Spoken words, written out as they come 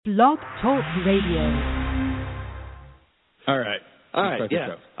Blog Talk Radio. All right,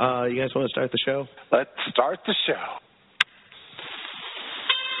 yeah. You guys want to start the show? Let's start the show.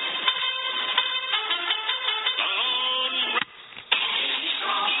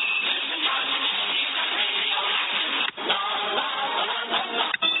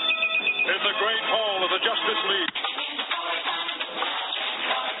 In the great hall of the Justice League.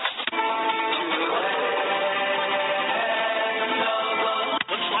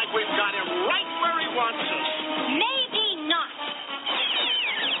 Looks like we've got him right where he wants us. Maybe not.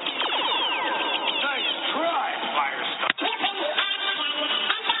 Nice try, Firestone.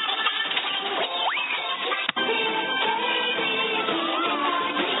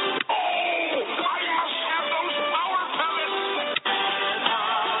 I must have those power pellets.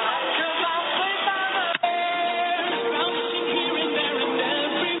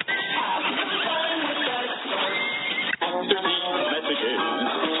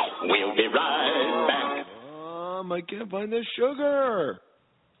 We'll be right back. I can't find the sugar.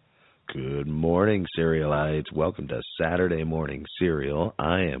 Good morning, Cerealites. Welcome to Saturday Morning Cereal.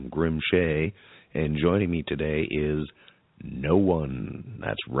 I am Grim Shea, and joining me today is no one.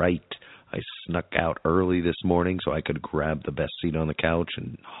 That's right. I snuck out early this morning so I could grab the best seat on the couch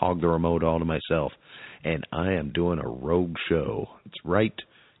and hog the remote all to myself. And I am doing a rogue show. That's right.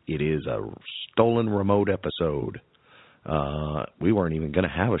 It is a stolen remote episode. We weren't even going to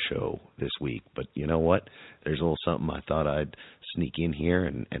have a show this week, but you know what? There's a little something I thought I'd sneak in here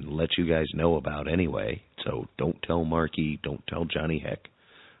and let you guys know about anyway. So don't tell Marky, don't tell Johnny Heck.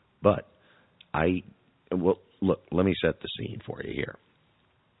 But look, let me set the scene for you here.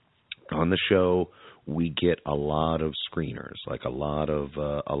 On the show, we get a lot of screeners, like a lot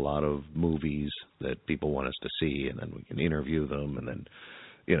of movies that people want us to see, and then we can interview them, and then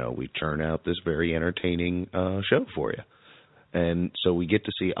we turn out this very entertaining show for you. And so we get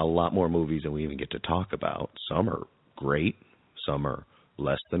to see a lot more movies than we even get to talk about. Some are great, some are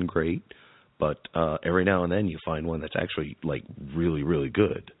less than great, but every now and then you find one that's actually like really, really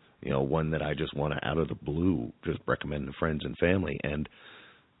good. One that I just want to, out of the blue, just recommend to friends and family. And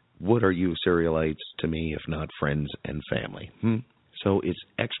what are you Cerealites to me if not friends and family? So it's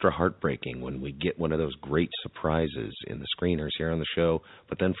extra heartbreaking when we get one of those great surprises in the screeners here on the show,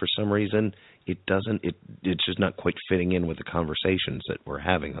 but then for some reason it's just not quite fitting in with the conversations that we're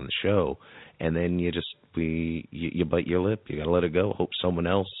having on the show, and then you bite your lip. You got to let it go. Hope someone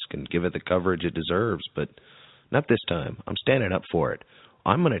else can give it the coverage it deserves, but not this time. I'm standing up for it.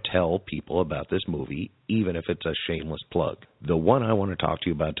 I'm going to tell people about this movie, even if it's a shameless plug. The one I want to talk to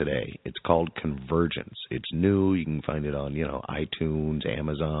you about today, it's called Convergence. It's new. You can find it on, iTunes,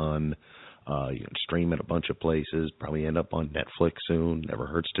 Amazon. You can stream it a bunch of places. Probably end up on Netflix soon. Never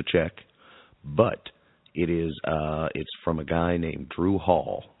hurts to check. But it's from a guy named Drew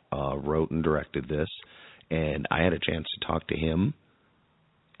Hall. Wrote and directed this, and I had a chance to talk to him,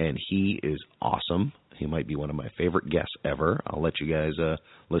 and he is awesome. He might be one of my favorite guests ever. I'll let you guys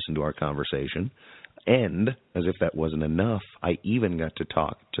listen to our conversation. And, as if that wasn't enough, I even got to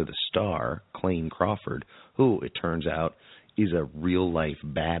talk to the star, Clayne Crawford, who, it turns out, is a real-life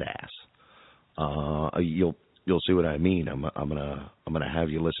badass. You'll see what I mean. I'm gonna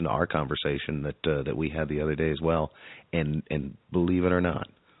have you listen to our conversation that we had the other day as well, and believe it or not,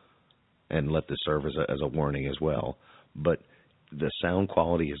 and let this serve as a warning as well. But the sound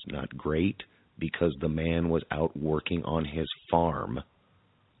quality is not great, because the man was out working on his farm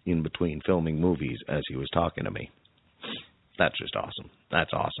in between filming movies as he was talking to me. That's just awesome.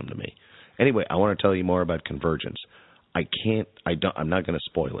 That's awesome to me. Anyway, I want to tell you more about Convergence. I'm not going to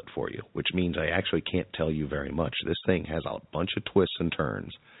spoil it for you, which means I actually can't tell you very much. This thing has a bunch of twists and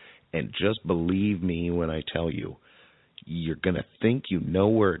turns, and just believe me when I tell you, you're going to think you know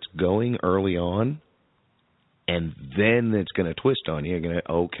where it's going early on, and then it's going to twist on you. You're going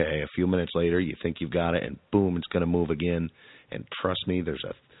to, a few minutes later, you think you've got it, and boom, it's going to move again. And trust me, there's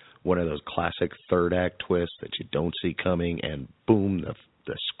one of those classic third act twists that you don't see coming, and boom,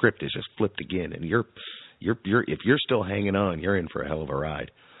 the script is just flipped again. And you're if you're still hanging on, you're in for a hell of a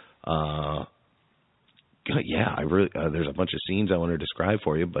ride. There's a bunch of scenes I want to describe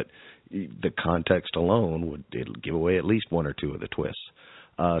for you, but the context alone it'll give away at least one or two of the twists.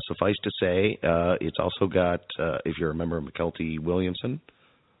 Suffice to say, it's also got, if you remember, McKelty Williamson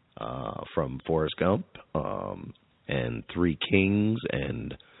from Forrest Gump and Three Kings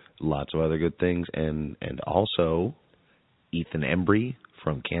and lots of other good things, and also Ethan Embry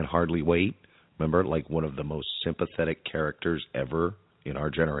from Can't Hardly Wait. Remember, like one of the most sympathetic characters ever in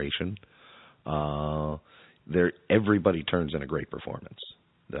our generation. Everybody turns in a great performance.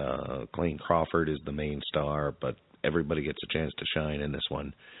 Clayne Crawford is the main star, but everybody gets a chance to shine in this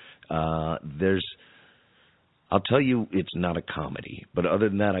one. I'll tell you, it's not a comedy, but other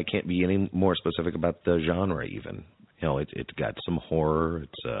than that, I can't be any more specific about the genre. Even it's got some horror.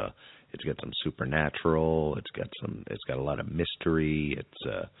 It's got some supernatural. It's got a lot of mystery.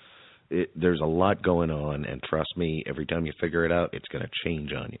 There's a lot going on, and trust me, every time you figure it out, it's going to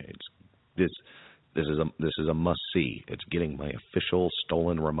change on you. This is a must see. It's getting my official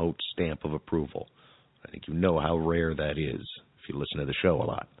stolen remote stamp of approval. I think you know how rare that is if you listen to the show a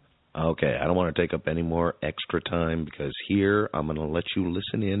lot. Okay, I don't want to take up any more extra time because here I'm going to let you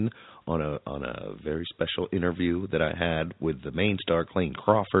listen in on a very special interview that I had with the main star, Clayne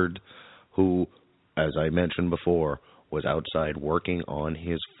Crawford, who, as I mentioned before, was outside working on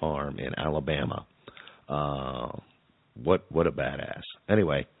his farm in Alabama. What a badass.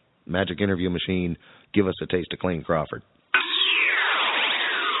 Anyway, Magic Interview Machine, give us a taste of Clayne Crawford.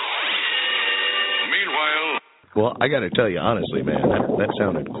 Well, I got to tell you, honestly, man, that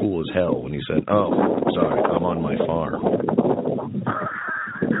sounded cool as hell when you said, "Oh, sorry, I'm on my farm."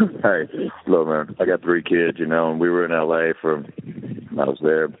 Hey, look, man, I got 3 kids, and we were in L.A. I was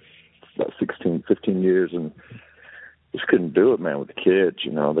there about 15 years, and just couldn't do it, man, with the kids.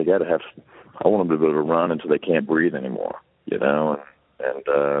 They got to have, I want them to be able to run until they can't breathe anymore,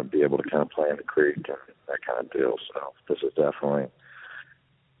 and be able to kind of play in the creek and that kind of deal. So this is definitely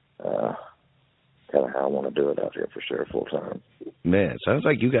kind of how I want to do it out here for sure, full time. Man, sounds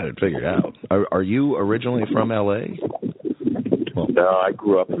like you got it figured out. Are you originally from L.A.? Well, No, I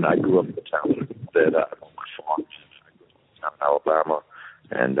grew up in the town that on my farm, down in Alabama,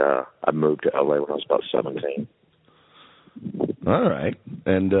 and I moved to L.A. when I was about 17. All right,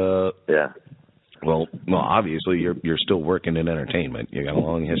 and yeah. Well, obviously you're still working in entertainment. You got a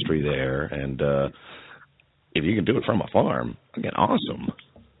long history there, and if you can do it from a farm, again, awesome.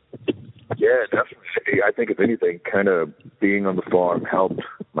 Yeah, definitely. I think if anything, kind of being on the farm helped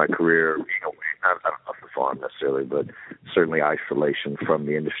my career. Not off the farm necessarily, but certainly isolation from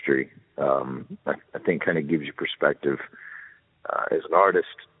the industry. I think kind of gives you perspective as an artist,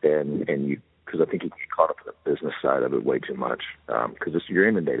 and you, because I think you get caught up in the business side of it way too much. Because you're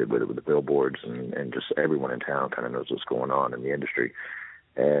inundated with it, with the billboards, and just everyone in town kind of knows what's going on in the industry.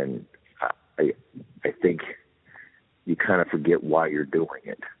 And I think you kind of forget why you're doing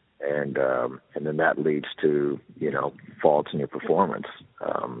it. And then that leads to, faults in your performance.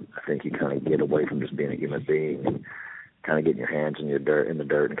 I think you kind of get away from just being a human being and kind of getting your hands in the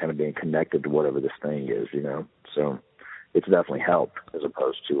dirt and kind of being connected to whatever this thing is, So it's definitely helped as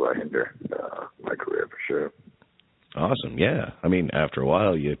opposed to hinder my career for sure. Awesome, yeah. I mean, after a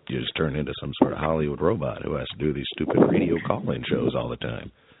while, you just turn into some sort of Hollywood robot who has to do these stupid radio call-in shows all the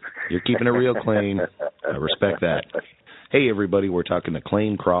time. You're keeping it real, Clayne. I respect that. Hey, everybody, we're talking to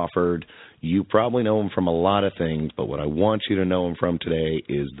Clayne Crawford. You probably know him from a lot of things, but what I want you to know him from today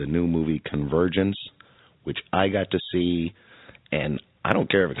is the new movie Convergence, which I got to see, and I don't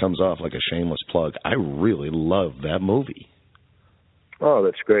care if it comes off like a shameless plug. I really love that movie. Oh,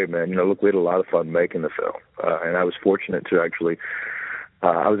 that's great, man. Look, we had a lot of fun making the film, and I was fortunate to actually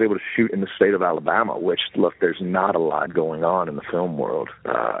I was able to shoot in the state of Alabama, which, look, there's not a lot going on in the film world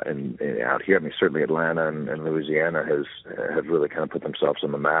and out here. I mean, certainly Atlanta and Louisiana have really kind of put themselves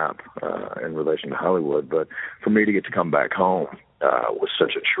on the map in relation to Hollywood. But for me to get to come back home was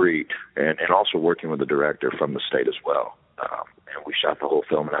such a treat, and also working with the director from the state as well. And we shot the whole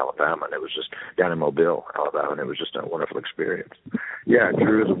film in Alabama, and it was just down in Mobile, Alabama, and it was just a wonderful experience. Yeah,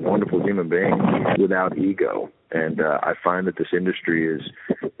 Drew is a wonderful human being without ego, and I find that this industry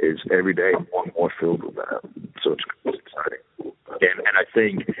is every day more and more filled with that. So it's exciting, and I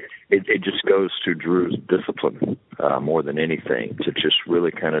think it just goes to Drew's discipline more than anything, to just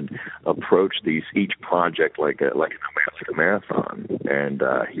really kind of approach each project like a marathon, and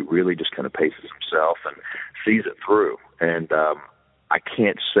he really just kind of paces himself and sees it through. And I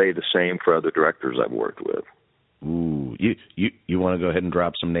can't say the same for other directors I've worked with. Ooh, you want to go ahead and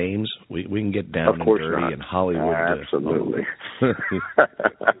drop some names? We can get down and dirty in Hollywood. Absolutely.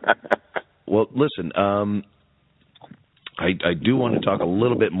 Well, listen, I do want to talk a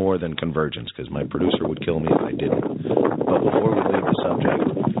little bit more than Convergence, because my producer would kill me if I didn't. But before we leave the subject,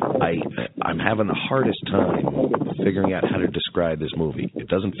 I'm having the hardest time figuring out how to describe this movie. It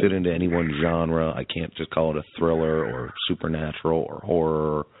doesn't fit into any one genre. I can't just call it a thriller or supernatural or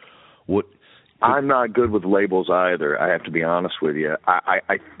horror. I'm not good with labels either, I have to be honest with you.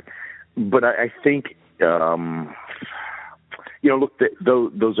 But I think, look,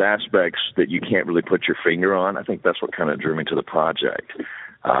 those aspects that you can't really put your finger on, I think that's what kind of drew me to the project.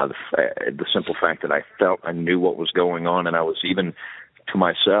 The simple fact that I felt I knew what was going on, and I was even to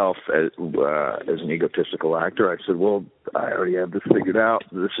myself as an egotistical actor, I said, well, I already have this figured out.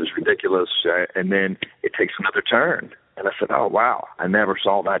 This is ridiculous. And then it takes another turn. And I said, oh, wow, I never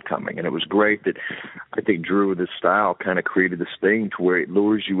saw that coming. And it was great that I think Drew, with his style, kind of created this thing to where it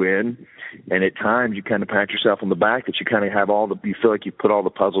lures you in. And at times you kind of pat yourself on the back that you kind of have you feel like you put all the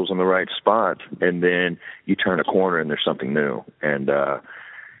puzzles in the right spot. And then you turn a corner and there's something new. And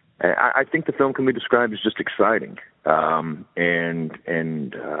I think the film can be described as just exciting and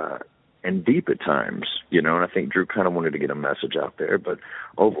deep at times, you know. And I think Drew kind of wanted to get a message out there, but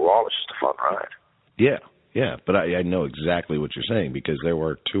overall, it's just a fun ride. Yeah, but I know exactly what you're saying, because there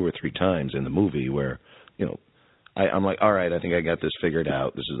were 2 or 3 times in the movie where, you know, I'm like, all right, I think I got this figured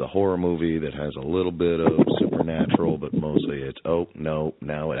out. This is a horror movie that has a little bit of supernatural, but mostly it's, oh, no,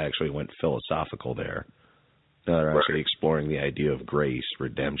 now it actually went philosophical there. Now they're actually exploring the idea of grace,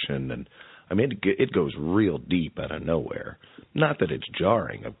 redemption, and I mean, it goes real deep out of nowhere. Not that it's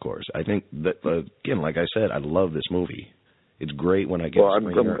jarring, of course. I think that, again, like I said, I love this movie. It's great when I get I'm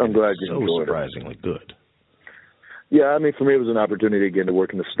glad you enjoyed it. So surprisingly good. Yeah, I mean, for me, it was an opportunity, again, to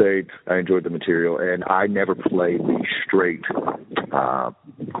work in the States. I enjoyed the material, and I never played the straight,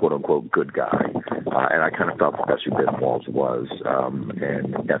 quote-unquote, good guy. And I kind of thought that's who Ben Walls was.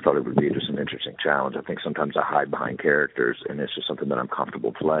 And I thought it would be just an interesting challenge. I think sometimes I hide behind characters, and it's just something that I'm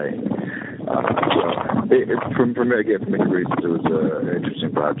comfortable playing. For many reasons, it was an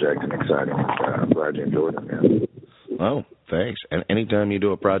interesting project and exciting. I'm glad you enjoyed it, man. Oh, thanks. And anytime you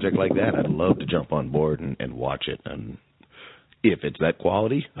do a project like that, I'd love to jump on board and watch it. And if it's that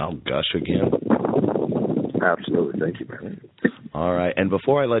quality, I'll gush again. Absolutely. Thank you, man. All right. And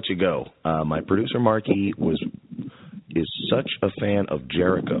before I let you go, my producer, Marky, is such a fan of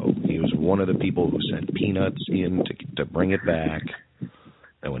Jericho. He was one of the people who sent peanuts in to bring it back.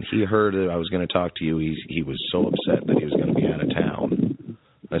 And when he heard that I was going to talk to you, he was so upset that he was going to be out of town.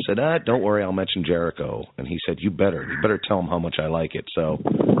 I said, don't worry, I'll mention Jericho. And he said, you better tell him how much I like it. So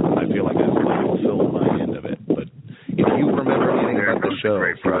I feel like I've fulfilled my end of it. But if you remember anything about the show,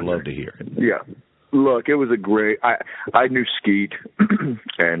 I'd love to hear it. Yeah. Look, it was a great. I knew Skeet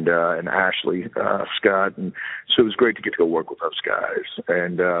and Ashley Scott, and so it was great to get to go work with those guys.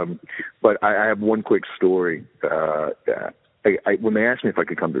 And but I have one quick story. When they asked me if I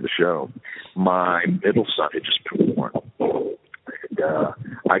could come to the show, my middle son had just been born.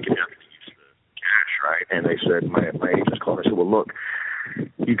 I could use the cash, right? And they said, my agents called and said, well, look,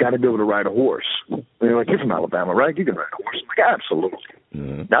 you got to be able to ride a horse. And they're like, you're from Alabama, right? You can ride a horse. I'm like, absolutely.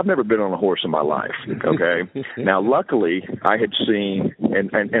 Mm-hmm. Now, I've never been on a horse in my life, okay? Now, luckily, I had seen,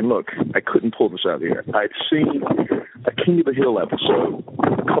 and look, I couldn't pull this out of the air. I'd seen a King of the Hill episode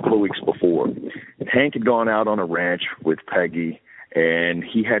a couple of weeks before. And Hank had gone out on a ranch with Peggy, and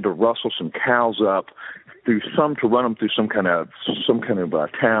he had to rustle some cows up to run them through some kind of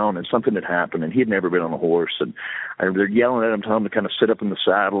town, and something had happened, and he had never been on a horse, and they're yelling at him, telling him to kind of sit up in the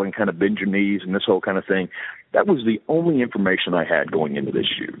saddle and kind of bend your knees and this whole kind of thing. That was the only information I had going into this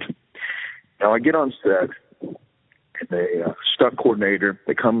shoot. Now I get on set, and the stunt coordinator,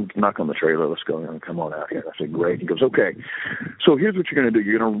 they come knock on the trailer. Let's go, come on out here. I said, great. He goes, okay. So here's what you're going to do.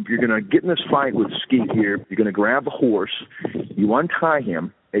 You're going to get in this fight with Skeet here. You're going to grab the horse. You untie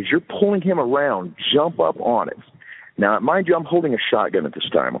him. As you're pulling him around, jump up on it. Now, mind you, I'm holding a shotgun at this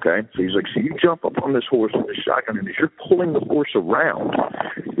time, okay? So he's like, so you jump up on this horse with a shotgun, and as you're pulling the horse around,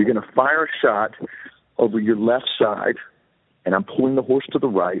 you're going to fire a shot over your left side, and I'm pulling the horse to the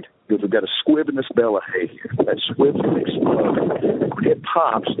right, because we've got a squib in this bale of hay here. That squib's going to explode. When it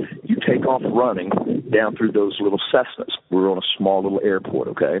pops, you take off running down through those little Cessnas. We're on a small little airport,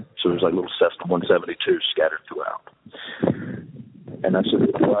 okay? So there's like little Cessna 172 scattered throughout. And I said,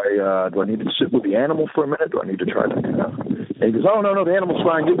 do I need to sit with the animal for a minute? Do I need to try to, And he goes, oh, no, the animal's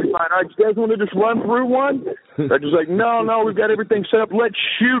fine. You'll be fine. All right, you guys want to just run through one? I just like, no, we've got everything set up. Let's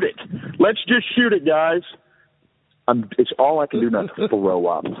shoot it. Let's just shoot it, guys. It's all I can do not to throw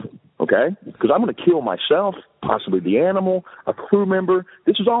up, okay? Because I'm going to kill myself, possibly the animal, a crew member.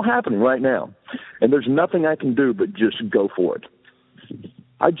 This is all happening right now. And there's nothing I can do but just go for it.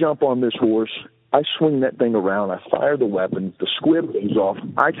 I jump on this horse. I swing that thing around. I fire the weapon. The squib goes off.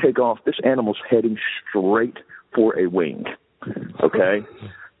 I take off. This animal's heading straight for a wing. Okay?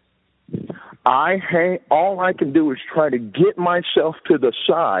 All I can do is try to get myself to the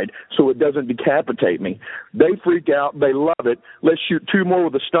side so it doesn't decapitate me. They freak out. They love it. Let's shoot 2 more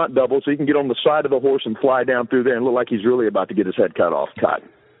with a stunt double so he can get on the side of the horse and fly down through there and look like he's really about to get his head cut off. Cut.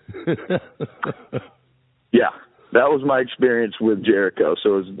 Yeah. That was my experience with Jericho.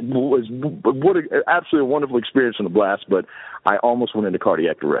 So it was absolutely a wonderful experience and a blast, but I almost went into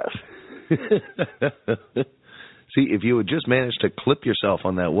cardiac arrest. See, if you had just managed to clip yourself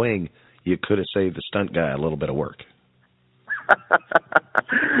on that wing, you could have saved the stunt guy a little bit of work.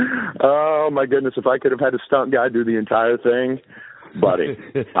 Oh, my goodness. If I could have had a stunt guy do the entire thing, buddy,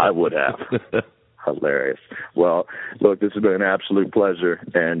 I would have. Hilarious. Well, look, this has been an absolute pleasure,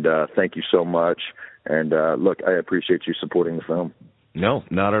 and thank you so much. And, look, I appreciate you supporting the film. No,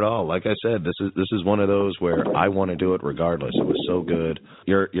 not at all. Like I said, this is one of those where I want to do it regardless. It was so good.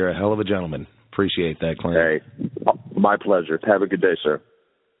 You're a hell of a gentleman. Appreciate that, Clayne. Hey, my pleasure. Have a good day, sir.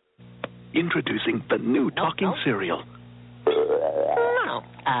 Introducing the new talking cereal. No.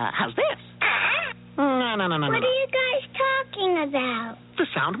 How's this? No. What are you guys talking about? The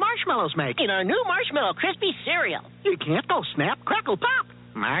sound marshmallows make in our new Marshmallow Crispy cereal. You can't go snap, crackle, pop.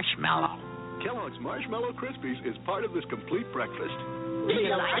 Marshmallow. Kellogg's Marshmallow Krispies is part of this complete breakfast. Do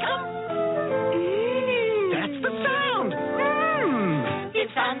you like them? That's the sound.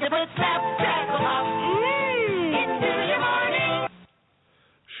 It's time to put snap, crackle, pop into your morning.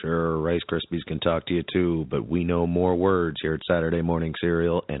 Sure, Rice Krispies can talk to you too, but we know more words here at Saturday Morning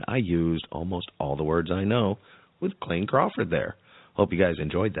Cereal, and I used almost all the words I know with Clayne Crawford there. Hope you guys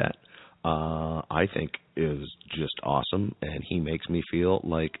enjoyed that. I think is just awesome, and he makes me feel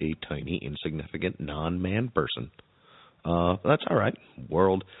like a tiny, insignificant, non-man person. That's all right.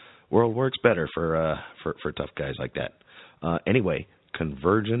 World works better for tough guys like that. Anyway,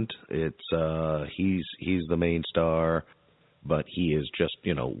 Convergent. It's he's the main star, but he is just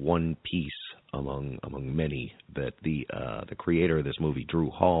one piece among many that the creator of this movie, Drew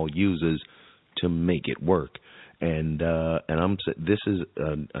Hall, uses to make it work. And this is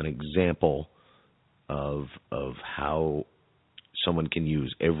an example of how someone can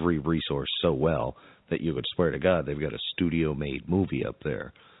use every resource so well that you could swear to God they've got a studio-made movie up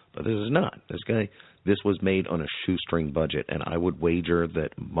there. But this is not. This was made on a shoestring budget, and I would wager that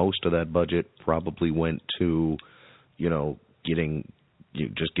most of that budget probably went to, getting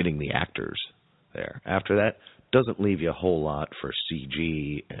the actors there. After that, doesn't leave you a whole lot for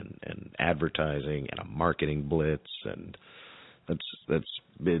CG and advertising and a marketing blitz, and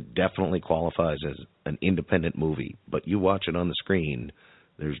it definitely qualifies as an independent movie. But you watch it on the screen,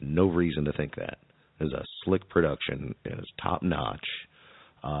 there's no reason to think that. It's a slick production. It's top notch.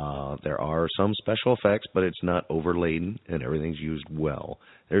 There are some special effects, but it's not overladen, and everything's used well.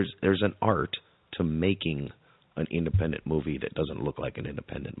 There's an art to making an independent movie that doesn't look like an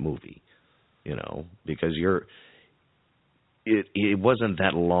independent movie. Because it wasn't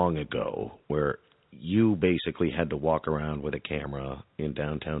that long ago where you basically had to walk around with a camera in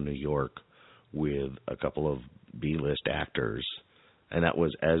downtown New York with a couple of B-list actors, and that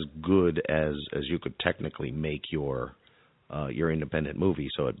was as good as you could technically make your independent movie.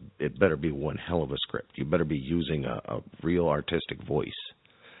 So it better be one hell of a script. You better be using a real artistic voice.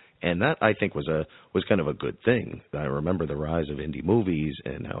 And that, I think, was kind of a good thing. I remember the rise of indie movies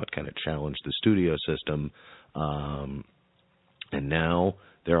and how it kind of challenged the studio system. And now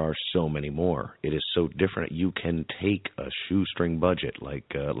there are so many more. It is so different. You can take a shoestring budget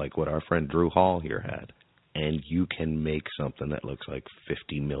like what our friend Drew Hall here had, and you can make something that looks like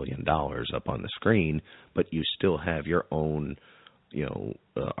 $50 million up on the screen, but you still have your own,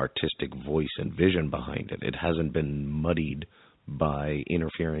 artistic voice and vision behind it. It hasn't been muddied by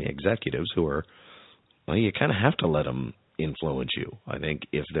interfering executives who are, you kind of have to let them influence you. I think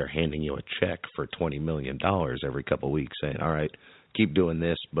if they're handing you a check for $20 million every couple of weeks saying, all right, keep doing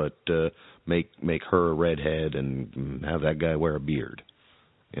this, but make her a redhead and have that guy wear a beard,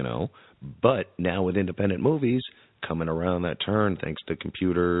 But now with independent movies coming around that turn, thanks to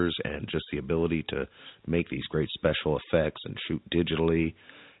computers and just the ability to make these great special effects and shoot digitally,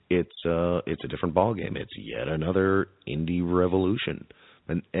 it's a different ballgame. It's yet another indie revolution.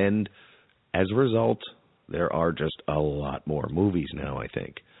 And as a result, there are just a lot more movies now, I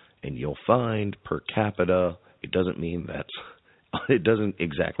think. And you'll find per capita, it doesn't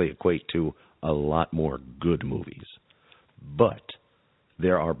exactly equate to a lot more good movies. But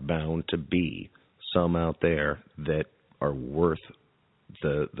there are bound to be some out there that are worth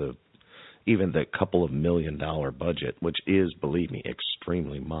even the couple of $1 million budget, which is, believe me,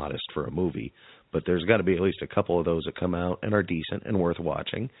 extremely modest for a movie. But there's got to be at least a couple of those that come out and are decent and worth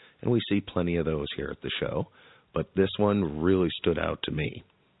watching, and we see plenty of those here at the show. But this one really stood out to me.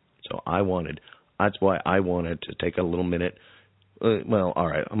 So that's why I wanted to take a little minute. Well, all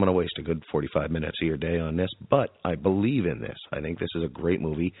right, I'm going to waste a good 45 minutes of your day on this, but I believe in this. I think this is a great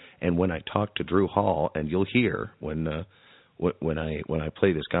movie, and when I talk to Drew Hall, and you'll hear when I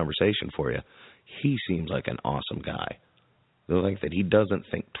play this conversation for you, he seems like an awesome guy. Like that he doesn't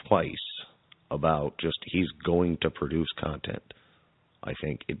think twice about just he's going to produce content. I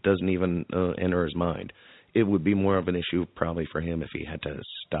think it doesn't even enter his mind. it would be more of an issue probably for him if he had to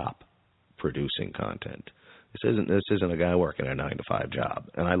stop producing content. This isn't a guy working a 9-to-5 job.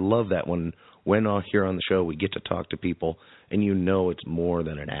 And I love that when here on the show we get to talk to people and you know it's more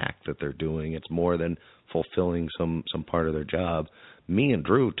than an act that they're doing. It's more than fulfilling some part of their job. Me and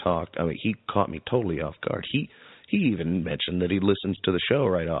Drew talked. I mean, he caught me totally off guard. He even mentioned that he listens to the show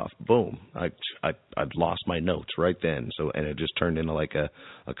right off. Boom. I'd lost my notes right then. And it just turned into like a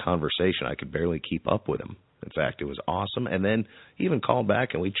conversation. I could barely keep up with him. In fact, it was awesome. And then he even called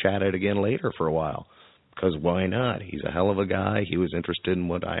back and we chatted again later for a while. Because why not? He's a hell of a guy. He was interested in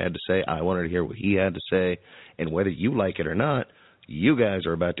what I had to say. I wanted to hear what he had to say. And whether you like it or not, you guys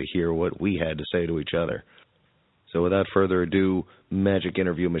are about to hear what we had to say to each other. So without further ado, Magic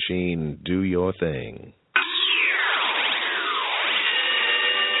Interview Machine, do your thing.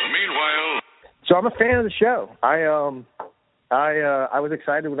 Meanwhile, So I'm a fan of the show. I was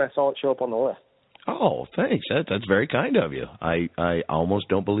excited when I saw it show up on the list. Oh, thanks. That's very kind of you. I almost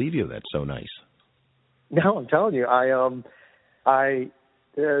don't believe you. That's so nice. No, I'm telling you,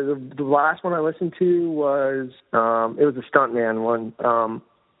 the last one I listened to was it was a Stuntman one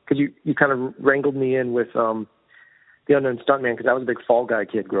because you kind of wrangled me in with the Unknown Stuntman because I was a big Fall Guy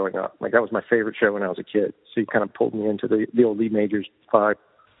kid growing up. Like that was my favorite show when I was a kid. So you kind of pulled me into the old Lee Majors vibe.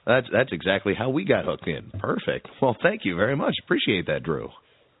 That's exactly how we got hooked in. Perfect. Well, thank you very much. Appreciate that, Drew.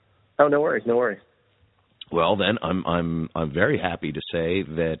 Oh, no worries, no worries. Well, then I'm very happy to say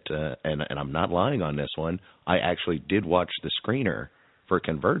that, and I'm not lying on this one. I actually did watch the screener for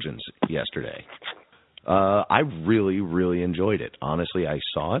Convergence yesterday. I really, really enjoyed it. Honestly, I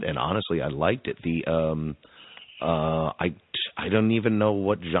saw it, and honestly, I liked it. I don't even know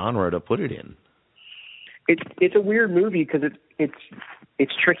what genre to put it in. It's a weird movie because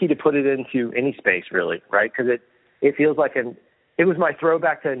it's tricky to put it into any space, really, right? Because it feels like it was my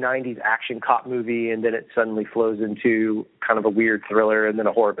throwback to a 90s action cop movie, and then it suddenly flows into kind of a weird thriller and then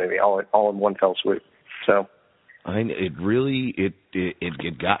a horror movie all in one fell swoop. So it really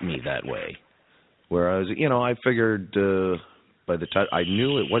got me that way. Whereas, I figured by the time I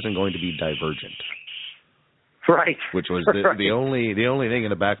knew it wasn't going to be Divergent. Right. Which was right. the only thing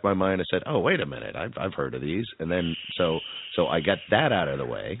in the back of my mind. I said, "Oh, wait a minute, I've heard of these." And then so I got that out of the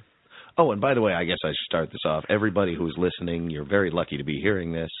way. Oh, and by the way, I guess I should start this off. Everybody who's listening, you're very lucky to be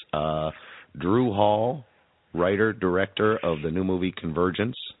hearing this. Drew Hall, writer, director of the new movie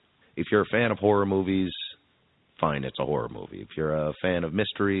Convergence. If you're a fan of horror movies, fine, it's a horror movie. If you're a fan of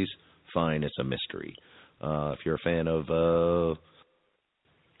mysteries, fine, it's a mystery. If you're a fan of,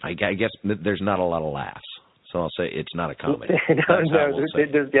 I guess there's not a lot of laughs. So I'll say it's not a comedy.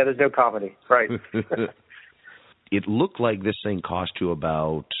 There's no comedy. Right. It looked like this thing cost you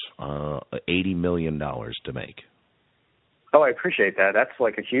about $80 million to make. Oh, I appreciate that. That's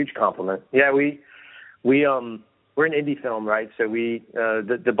like a huge compliment. Yeah, we're an indie film, right? So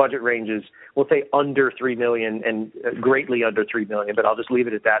the budget range is, we'll say under $3 million and greatly under $3 million, but I'll just leave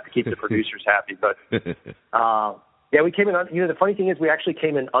it at that to keep the producers happy. But yeah, we came in. The funny thing is, we actually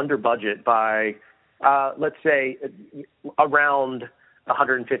came in under budget by let's say around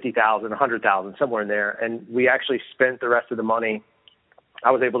 $150,000, $100,000, somewhere in there, and we actually spent the rest of the money. I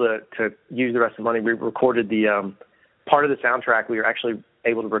was able to use the rest of the money. We recorded the part of the soundtrack. We were actually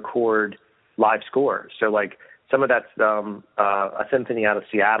able to record live score. So like some of that's a symphony out of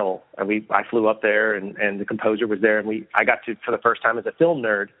Seattle, and I flew up there, and the composer was there, and I got to, for the first time as a film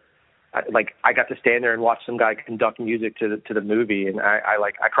nerd, I got to stand there and watch some guy conduct music to the movie, and I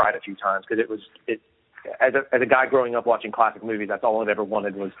cried a few times because as a guy growing up watching classic movies, that's all I've ever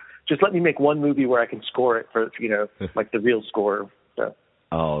wanted was just let me make one movie where I can score it for, like the real score. So.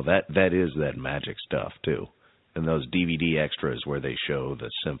 Oh, that is that magic stuff too, and those DVD extras where they show the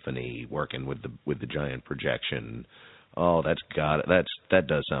symphony working with the giant projection. Oh, that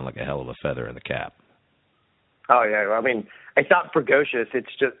does sound like a hell of a feather in the cap. Oh yeah, I mean, it's not precocious. It's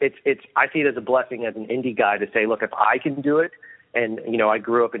just I see it as a blessing as an indie guy to say, look, if I can do it. And, I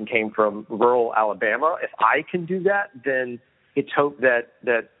grew up and came from rural Alabama. If I can do that, then it's hope that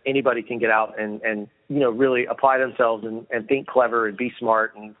anybody can get out and really apply themselves and think clever and be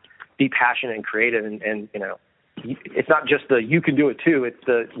smart and be passionate and creative. And it's not just the you can do it too. It's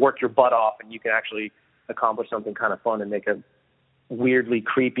the work your butt off and you can actually accomplish something kind of fun and make a weirdly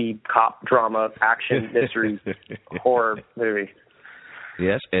creepy cop drama, action, mystery, horror movie.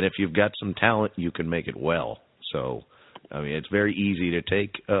 Yes, and if you've got some talent, you can make it well. So... I mean, it's very easy to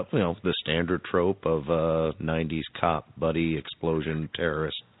take, the standard trope of 90s cop, buddy, explosion,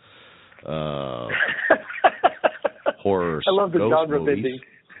 terrorist, horror. I love the genre bending.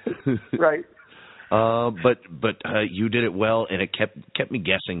 Right. But you did it well, and it kept me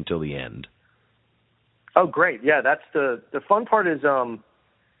guessing till the end. Oh, great. Yeah, that's the fun part is,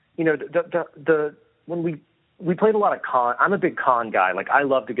 you know, the when we played a lot of con. I'm a big con guy. Like, I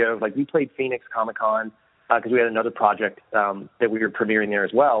love to go. Like, we played Phoenix Comic-Con because we had another project that we were premiering there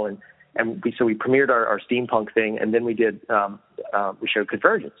as well, and we premiered our steampunk thing, and then we did we showed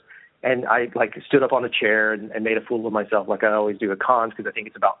Convergence, and I like stood up on a chair and made a fool of myself like I always do at cons because I think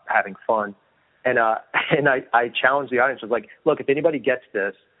it's about having fun, and I challenged the audience. I was like, look, if anybody gets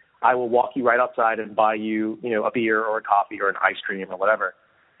this, I will walk you right outside and buy you, you know, a beer or a coffee or an ice cream or whatever.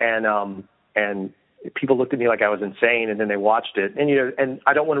 And people looked at me like I was insane, and then they watched it. And, you know, and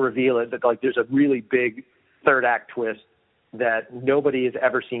I don't want to reveal it, but like there's a really big third act twist that nobody has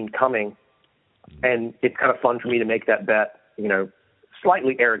ever seen coming. And it's kind of fun for me to make that bet, you know,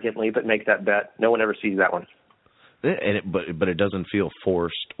 slightly arrogantly, but make that bet. No one ever sees that one. And but it doesn't feel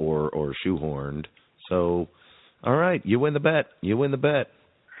forced or shoehorned. So, all right, you win the bet. You win the bet.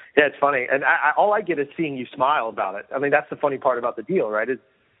 Yeah, it's funny, and all I get is seeing you smile about it. I mean, that's the funny part about the deal, right? Is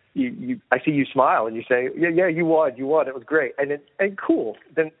I see you smile and you say, yeah, you won, it was great, and cool.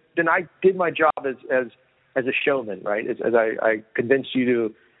 Then I did my job as a showman, right? As I convinced you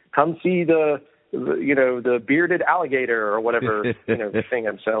to come see the bearded alligator or whatever thing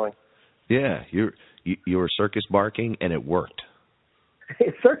I'm selling. Yeah, you were circus barking, and it worked.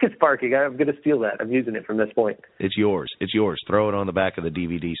 Circus barking. I'm going to steal that. I'm using it from this point. It's yours. Throw it on the back of the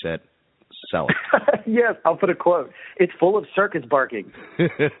DVD set. Sell it. Yes, I'll put a quote. It's full of circus barking.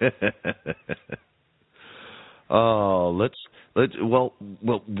 Well,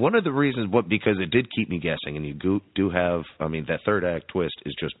 one of the reasons, because it did keep me guessing, and you do have, I mean, that third act twist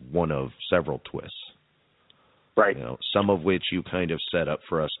is just one of several twists. Right. You know, some of which you kind of set up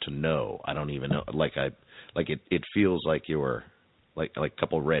for us to know. I don't even know. It feels like you were like a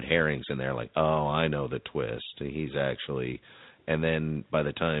couple of red herrings in there, like, oh, I know the twist. He's actually, and then by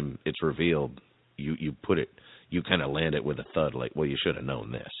the time it's revealed, you kind of land it with a thud, like, well, you should have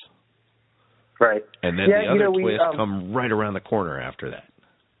known this. Right. And then the other twists come right around the corner after that.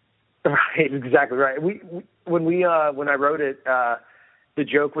 Right, exactly right. When I wrote it, the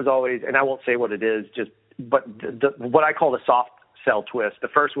joke was always, and I won't say what it is, but what I call the soft sell twist, the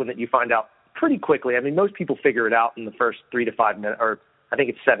first one that you find out pretty quickly. I mean, most people figure it out in the first 3 to 5 minutes, or I think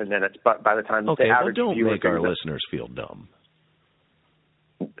it's 7 minutes. But by the time the average don't viewer make our listeners feel dumb.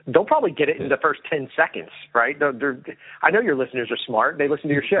 They'll probably get it in the first 10 seconds, right? I know your listeners are smart. They listen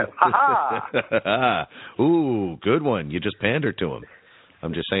to your show. Ha-ha! Ooh, good one. You just pandered to them.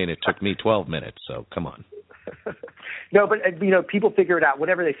 I'm just saying it took me 12 minutes, so come on. No, but, people figure it out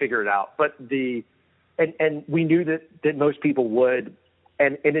whenever they figure it out. But and we knew that most people would,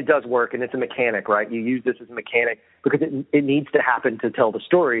 and it does work, and it's a mechanic, right? You use this as a mechanic because it needs to happen to tell the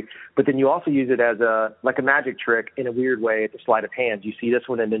story, but then you also use it as a magic trick in a weird way at the sleight of hand. You see this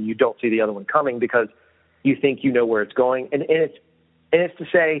one, and then you don't see the other one coming because you think you know where it's going. And it's to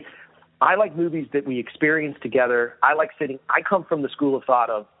say, I like movies that we experience together. I come from the school of thought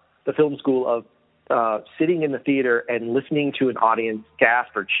of the film school of sitting in the theater and listening to an audience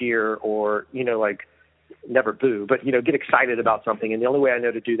gasp or cheer or, never boo, but, get excited about something. And the only way I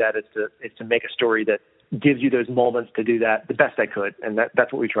know to do that is to make a story that gives you those moments to do that the best I could. And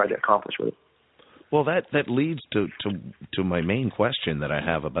that's what we tried to accomplish with it. Well, that leads to my main question that I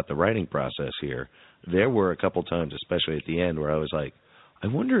have about the writing process here. There were a couple times, especially at the end, where I was like, I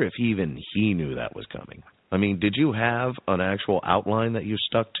wonder if even he knew that was coming. I mean, did you have an actual outline that you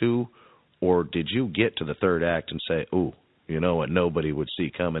stuck to, or did you get to the third act and say, ooh, you know what nobody would see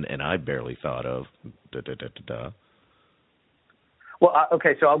coming and I barely thought of, da-da-da-da-da? Well,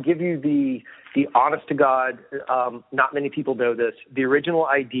 okay, so I'll give you the honest to God, not many people know this, the original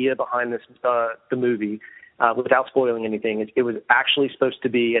idea behind this, the movie, without spoiling anything, it was actually supposed to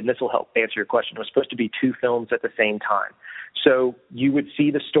be, and this will help answer your question, it was supposed to be 2 films at the same time. So you would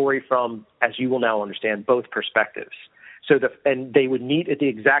see the story from, as you will now understand, both perspectives. And they would meet at the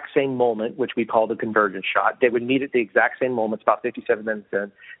exact same moment, which we call the convergence shot. They would meet at the exact same moment, it's about 57 minutes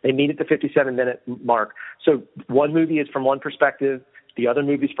in. They meet at the 57-minute mark. So one movie is from one perspective, the other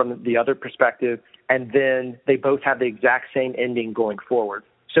movie is from the other perspective, and then they both have the exact same ending going forward.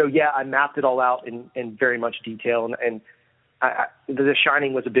 So, yeah, I mapped it all out in very much detail, and The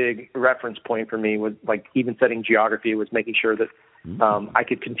Shining was a big reference point for me, was like even setting geography, was making sure that I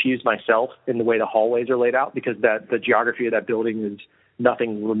could confuse myself in the way the hallways are laid out, because the geography of that building is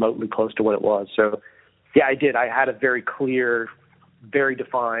nothing remotely close to what it was. So, yeah, I did. I had a very clear, very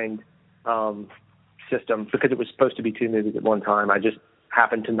defined system because it was supposed to be 2 movies at one time. I just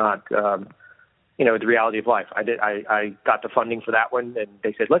happened to not, the reality of life. I got the funding for that one, and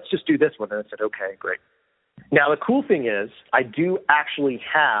they said, let's just do this one. And I said, okay, great. Now, the cool thing is I do actually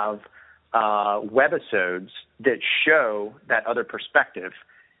have webisodes that show that other perspective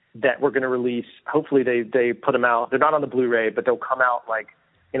that we're going to release. Hopefully they put them out. They're not on the Blu-ray, but they'll come out like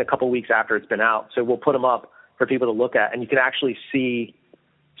in a couple weeks after it's been out. So we'll put them up for people to look at, and you can actually see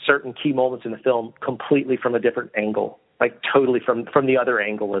certain key moments in the film completely from a different angle, like totally from the other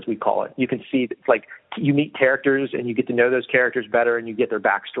angle, as we call it. You can see, like, you meet characters and you get to know those characters better, and you get their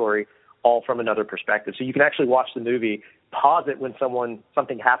backstory all from another perspective. So you can actually watch the movie, pause it when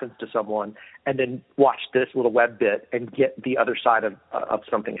something happens to someone, and then watch this little web bit and get the other side of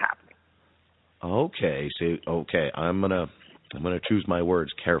something happening. Okay, I'm gonna choose my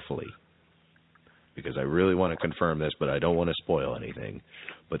words carefully, because I really want to confirm this, but I don't want to spoil anything.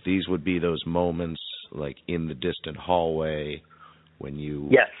 But these would be those moments, like in the distant hallway, when you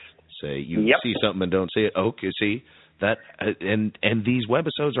say you see something and don't see it. Okay, see that, and these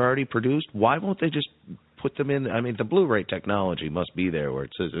webisodes are already produced. Why won't they just put them in? I mean, the Blu-ray technology must be there, where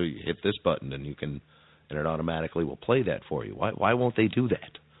it says, oh, you hit this button and it automatically will play that for you. Why won't they do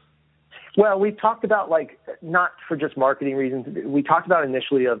that? Well, we talked about, like, not for just marketing reasons. We talked about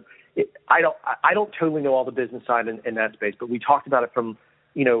initially I don't totally know all the business side in that space, but we talked about it from,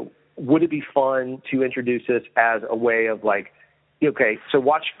 would it be fun to introduce this as a way of, like, okay, so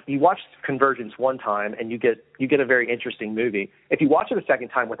you watch Convergence one time and you get a very interesting movie. If you watch it a second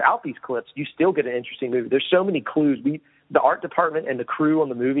time without these clips, you still get an interesting movie. There's so many clues. The art department and the crew on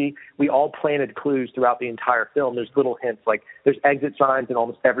the movie, we all planted clues throughout the entire film. There's little hints, like there's exit signs in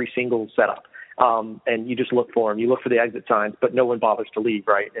almost every single setup. And you just look for them. You look for the exit signs, but no one bothers to leave,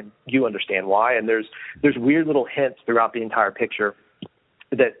 right? And you understand why. And there's weird little hints throughout the entire picture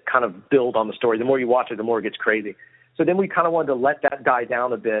that kind of build on the story. The more you watch it, the more it gets crazy. So then we kind of wanted to let that die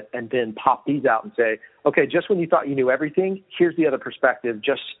down a bit and then pop these out and say, okay, just when you thought you knew everything, here's the other perspective,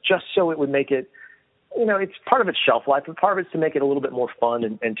 just so it would make it, it's part of its shelf life, but part of it's to make it a little bit more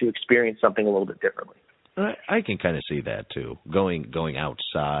fun and to experience something a little bit differently. I can kind of see that too. Going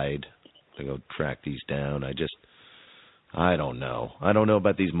outside to go track these down. I don't know. I don't know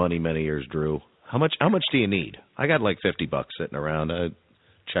about these money many years, Drew. How much do you need? I got like $50 sitting around. I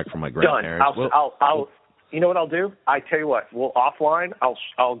check from my grandparents. Done. I'll you know what I'll do? I tell you what, we'll offline.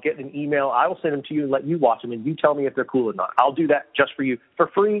 I'll get an email. I will send them to you and let you watch them, and you tell me if they're cool or not. I'll do that just for you for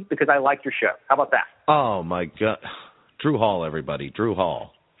free because I like your show. How about that? Oh my God, Drew Hall, everybody, Drew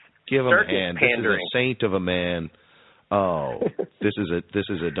Hall, give him a hand. Pandering. This is a saint of a man. Oh, this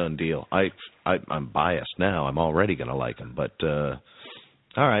is a done deal. I'm biased now. I'm already going to like him, but all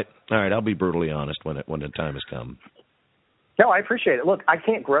right. I'll be brutally honest when the time has come. No, I appreciate it. Look, I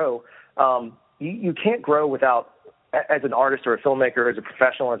can't grow. You can't grow without, as an artist or a filmmaker, as a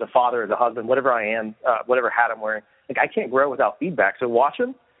professional, as a father, as a husband, whatever I am, whatever hat I'm wearing. Like, I can't grow without feedback. So watch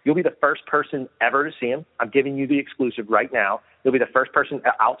them. You'll be the first person ever to see them. I'm giving you the exclusive right now. You'll be the first person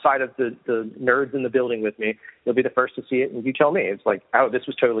outside of the nerds in the building with me. You'll be the first to see it, and you tell me. It's like, oh, this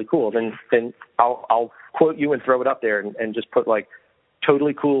was totally cool. Then I'll quote you and throw it up there and just put, like,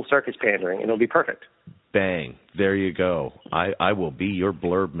 totally cool circus pandering, and it'll be perfect. Bang. There you go. I will be your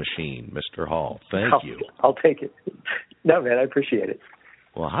blurb machine, Mr. Hall. Thank you. I'll take it. No, man, I appreciate it.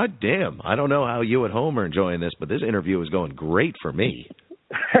 Well, hot damn. I don't know how you at home are enjoying this, but this interview is going great for me.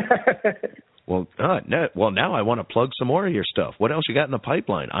 Well, now I want to plug some more of your stuff. What else you got in the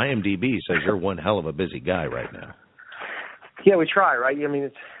pipeline? IMDb says you're one hell of a busy guy right now. Yeah, we try, right? I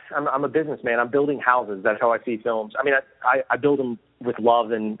mean, I'm a businessman. I'm building houses. That's how I see films. I mean, I build them with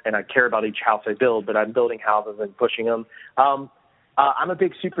love and I care about each house I build, but I'm building houses and pushing them. I'm a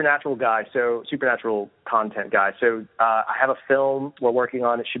big supernatural content guy. So I have a film we're working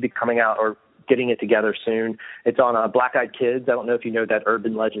on. It should be coming out or getting it together soon. It's on Black Eyed Kids. I don't know if you know that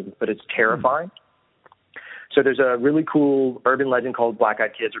urban legend, but it's terrifying. So there's a really cool urban legend called Black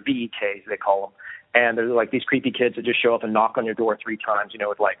Eyed Kids, or BEKs they call them. And they're like these creepy kids that just show up and knock on your door 3 times,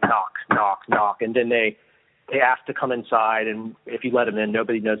 with like knock, knock, knock. And then they ask to come inside, and if you let them in,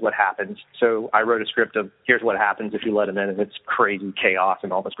 nobody knows what happens. So I wrote a script of here's what happens if you let them in, and it's crazy chaos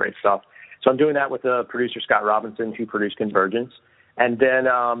and all this great stuff. So I'm doing that with producer Scott Robinson, who produced Convergence. And then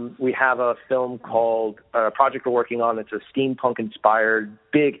we have a film called a project we're working on. It's a steampunk-inspired,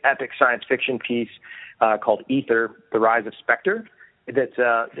 big, epic science fiction piece called Ether, The Rise of Spectre. That's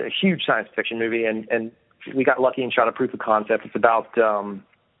a huge science fiction movie, and we got lucky and shot a proof of concept. It's about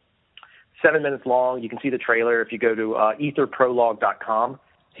 7 minutes long. You can see the trailer if you go to etherprologue.com.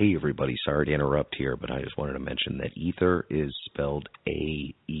 Hey, everybody. Sorry to interrupt here, but I just wanted to mention that Ether is spelled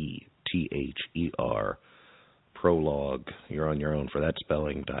AETHER. Prologue. You're on your own for that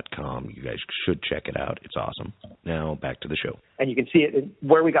spelling.com. You guys should check it out. It's awesome. Now back to the show. And you can see it.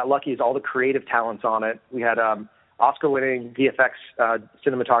 Where we got lucky is all the creative talents on it. We had Oscar-winning VFX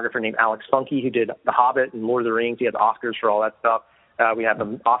cinematographer named Alex Funke, who did The Hobbit and Lord of the Rings. He has Oscars for all that stuff. We have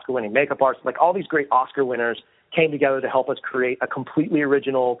an Oscar-winning makeup artist. Like, all these great Oscar winners came together to help us create a completely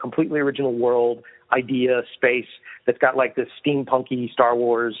original world, idea, space that's got like this steampunky Star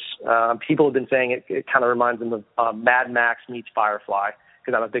Wars. People have been saying it kind of reminds them of Mad Max meets Firefly,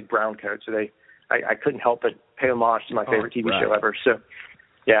 because I'm a big brown coat. So I couldn't help but pay homage to my favorite TV show ever. So,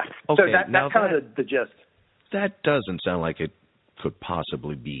 yeah. Okay, so that's kind of the gist. That doesn't sound like it could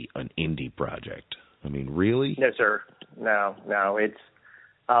possibly be an indie project. I mean, really? No, sir. No. It's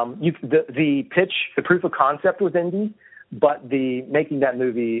the pitch, the proof of concept was indie, but the making that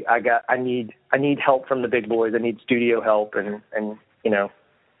movie, I need help from the big boys. I need studio help, and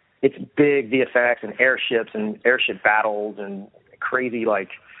it's big VFX and airships and airship battles and crazy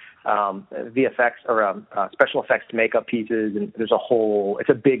VFX or special effects makeup pieces, and it's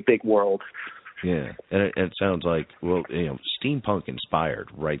a big world. Yeah, and it sounds like, well, steampunk inspired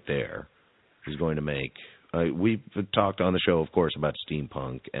right there is going to make. We've talked on the show, of course, about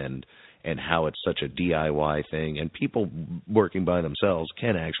steampunk and how it's such a DIY thing, and people working by themselves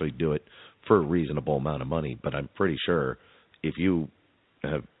can actually do it for a reasonable amount of money. But I'm pretty sure if you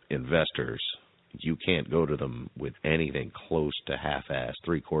have investors, you can't go to them with anything close to half-assed,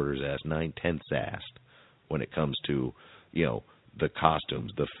 three-quarters-assed, 9/10ths-assed when it comes to, the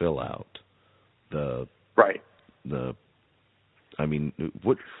costumes, the fill-out,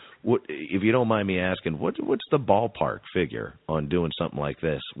 what if you don't mind me asking, what's the ballpark figure on doing something like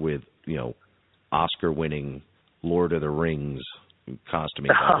this with, Oscar-winning Lord of the Rings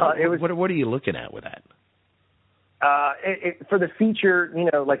costuming? What are you looking at with that? For the feature,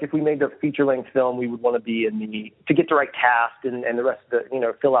 if we made the feature-length film, we would want to be to get the right cast and the rest of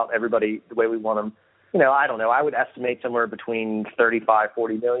the, fill out everybody the way we want them. I don't know. I would estimate somewhere between 35,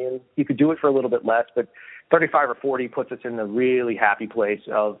 40 million. You could do it for a little bit less, but 35 or 40 puts us in the really happy place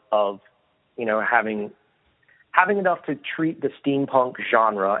of having enough to treat the steampunk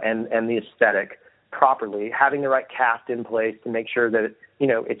genre and the aesthetic properly, having the right cast in place to make sure that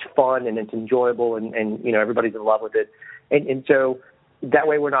it's fun and it's enjoyable and everybody's in love with it. And so that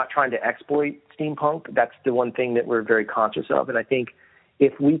way we're not trying to exploit steampunk. That's the one thing that we're very conscious of. And I think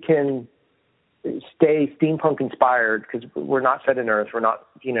if we can stay steampunk inspired, because we're not set in Earth, we're not,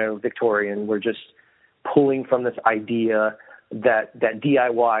 Victorian, we're just pulling from this idea that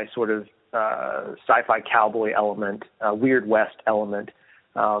DIY sort of sci-fi cowboy element, Weird West element,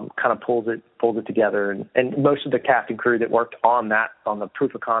 kind of pulls it together. And most of the cast and crew that worked on the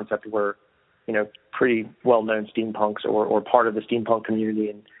proof of concept were, pretty well-known steampunks or part of the steampunk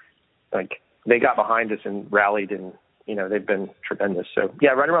community. And they got behind us and rallied, and, they've been tremendous. So yeah,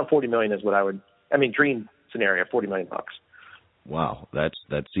 right around 40 million is what dream scenario, $40 million. Wow, that's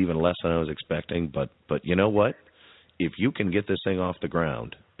even less than I was expecting. But you know what? If you can get this thing off the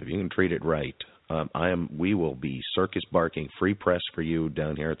ground, if you can treat it right, we will be circus barking free press for you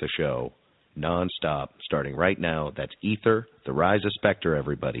down here at the show, nonstop, starting right now. That's Ether, The Rise of Spectre,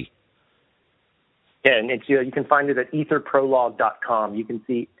 everybody. Yeah, and it's you can find it at etherprologue.com. You can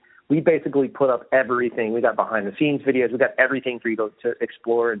see we basically put up everything. We got behind the scenes videos. We got everything for you to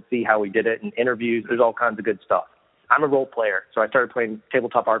explore and see how we did it, and interviews. There's all kinds of good stuff. I'm a role player, so I started playing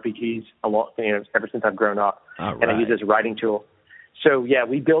tabletop RPGs ever since I've grown up, and I use it as a writing tool. So yeah,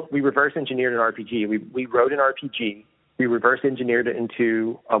 we reverse engineered an RPG. We wrote an RPG. We reverse engineered it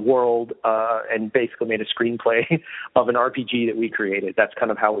into a world, and basically made a screenplay of an RPG that we created. That's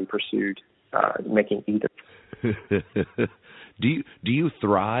kind of how we pursued making Ether. Do you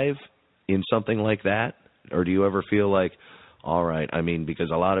thrive in something like that, or do you ever feel like, all right,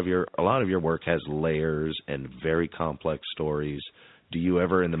 because a lot of your work has layers and very complex stories. Do you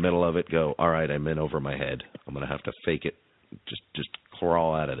ever in the middle of it go, all right, I'm in over my head, I'm going to have to fake it, just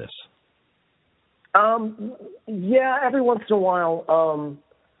crawl out of this? Yeah, every once in a while.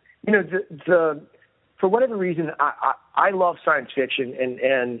 For whatever reason, I love science fiction,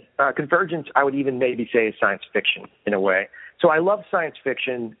 and Convergence I would even maybe say is science fiction in a way. So I love science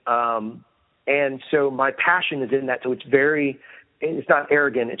fiction, and so my passion is in that. So it's not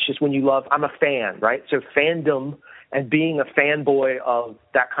arrogant. It's just when you love, I'm a fan, right? So fandom and being a fanboy of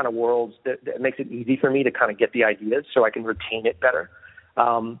that kind of world, that makes it easy for me to kind of get the ideas so I can retain it better.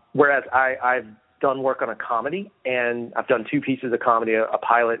 Whereas I've done work on a comedy, and I've done 2 pieces of comedy, a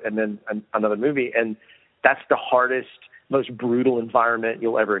pilot and then another movie, and that's the hardest, most brutal environment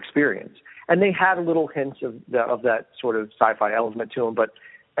you'll ever experience. And they had a little hints of that sort of sci-fi element to them, but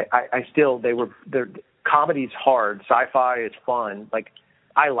their comedy's hard. Sci-fi is fun.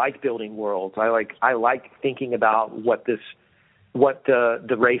 I like building worlds. I like thinking about what this what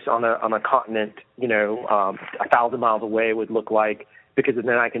the race on a continent, 1,000 miles away would look like, because then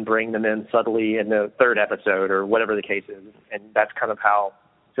I can bring them in subtly in the third episode or whatever the case is. And that's kind of how.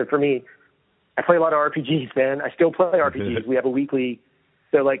 So for me, I play a lot of RPGs, man. I still play RPGs. We have a weekly,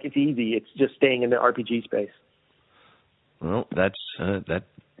 so like it's easy. It's just staying in the RPG space. Well, that's a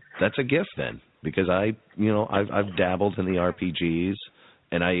gift then, because I've dabbled in the RPGs,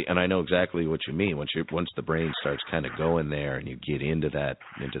 and I know exactly what you mean. Once the brain starts kind of going there, and you get into that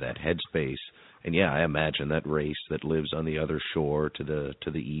headspace, and yeah, I imagine that race that lives on the other shore to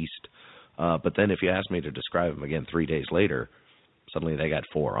the east. But then if you ask me to describe them again 3 days later, suddenly they got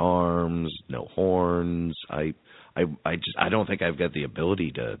 4 arms, no horns. I don't think I've got the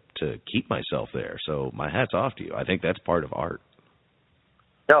ability to keep myself there. So my hat's off to you. I think that's part of art.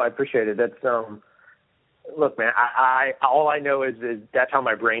 No, I appreciate it. That's look, man. I all I know is that's how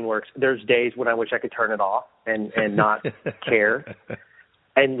my brain works. There's days when I wish I could turn it off and not care.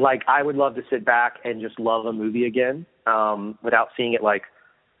 And like I would love to sit back and just love a movie again, without seeing it like,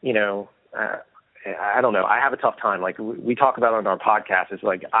 I don't know. I have a tough time. Like we talk about on our podcast, it's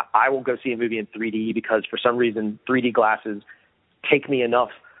like I will go see a movie in 3D because for some reason 3D glasses take me enough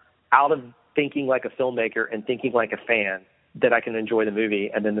out of thinking like a filmmaker and thinking like a fan that I can enjoy the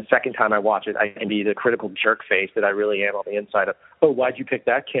movie. And then the second time I watch it, I can be the critical jerk face that I really am on the inside of, oh, why'd you pick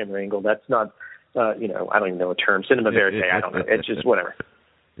that camera angle? That's not, I don't even know a term, cinema verite. I don't know. It's just whatever.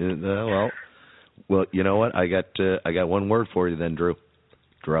 Well, you know what? I got one word for you then, Drew.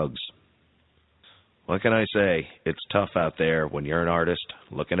 Drugs. What can I say? It's tough out there when you're an artist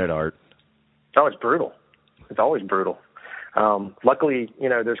looking at art. Oh, it's brutal. It's always brutal. Luckily,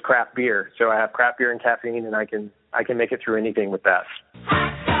 there's craft beer, so I have craft beer and caffeine, and I can make it through anything with that.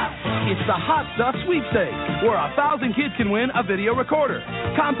 It's the Hot Stuff Sweepstakes, where 1,000 kids can win a video recorder,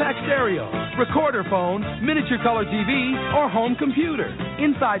 compact stereo, recorder phone, miniature color TV, or home computer.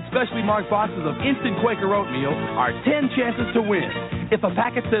 Inside specially marked boxes of instant Quaker oatmeal are 10 chances to win. If a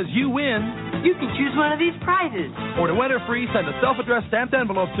packet says you win, you can choose one of these prizes. Or to enter free, send a self-addressed stamped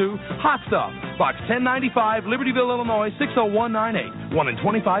envelope to Hot Stuff, Box 1095, Libertyville, Illinois, 60198. 1 in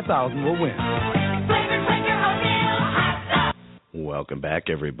 25,000 will win. Welcome back,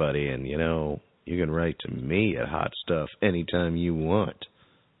 everybody. And, you can write to me at Hot Stuff anytime you want.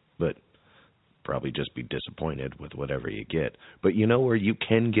 But probably just be disappointed with whatever you get. But you know where you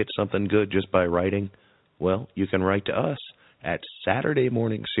can get something good just by writing? Well, you can write to us at Saturday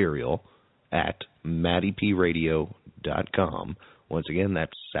Morning Serial at MattyPRadio.com. Once again,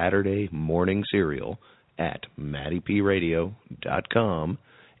 that's Saturday Morning Serial at MattyPRadio.com.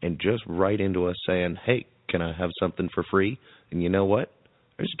 And just write into us saying, hey, can I have something for free? And you know what?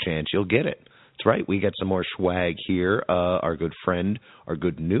 There's a chance you'll get it. That's right. We got some more swag here. Our good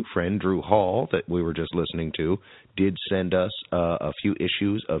new friend, Drew Hall, that we were just listening to, did send us a few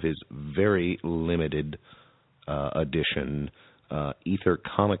issues of his very limited edition Ether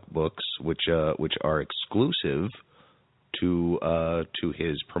comic books, which are exclusive to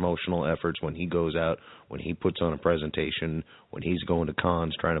his promotional efforts when he goes out, when he puts on a presentation, when he's going to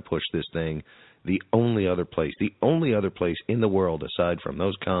cons trying to push this thing. The only other place in the world aside from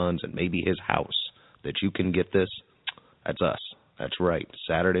those cons and maybe his house that you can get this, that's us. That's right.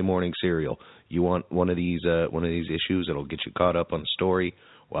 Saturday Morning Serial. You want one of these issues that'll get you caught up on the story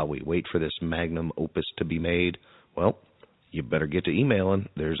while we wait for this magnum opus to be made? Well, you better get to emailing.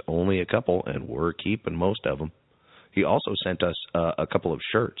 There's only a couple, and we're keeping most of them. He also sent us a couple of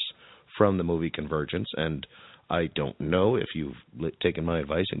shirts from the movie Convergence, and I don't know if you've taken my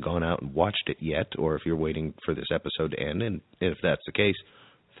advice and gone out and watched it yet, or if you're waiting for this episode to end, and if that's the case,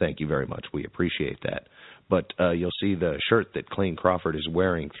 thank you very much. We appreciate that. But you'll see the shirt that Clayne Crawford is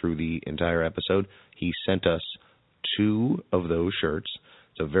wearing through the entire episode. He sent us 2 of those shirts.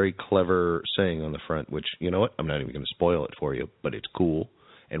 It's a very clever saying on the front, which, you know what, I'm not even going to spoil it for you, but it's cool.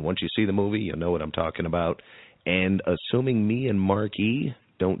 And once you see the movie, you'll know what I'm talking about. And assuming me and Marky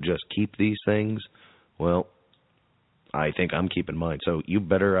don't just keep these things, well, I think I'm keeping mine. So you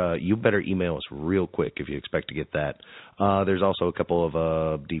better email us real quick if you expect to get that. There's also a couple of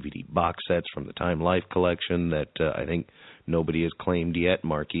DVD box sets from the Time Life collection that I think nobody has claimed yet.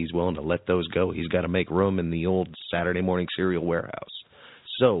 Marky's willing to let those go. He's got to make room in the old Saturday Morning Serial warehouse.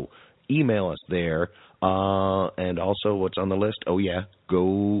 So email us there. And also what's on the list? Oh, yeah,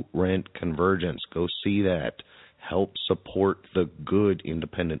 go rent Convergence. Go see that. Help support the good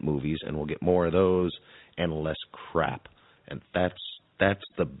independent movies, and we'll get more of those and less crap. And that's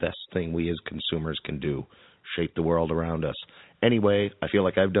the best thing we as consumers can do, shape the world around us. Anyway, I feel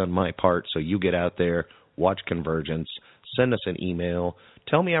like I've done my part, so you get out there, watch Convergence, send us an email,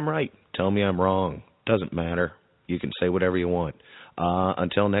 tell me I'm right, tell me I'm wrong. Doesn't matter. You can say whatever you want.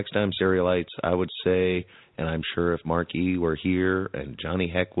 Until next time, Serialites, I would say, and I'm sure if Mark E. were here and Johnny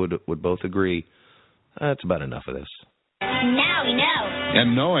Heck would both agree, that's about enough of this. Now we know.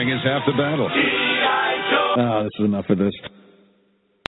 And knowing is half the battle. This is enough of this.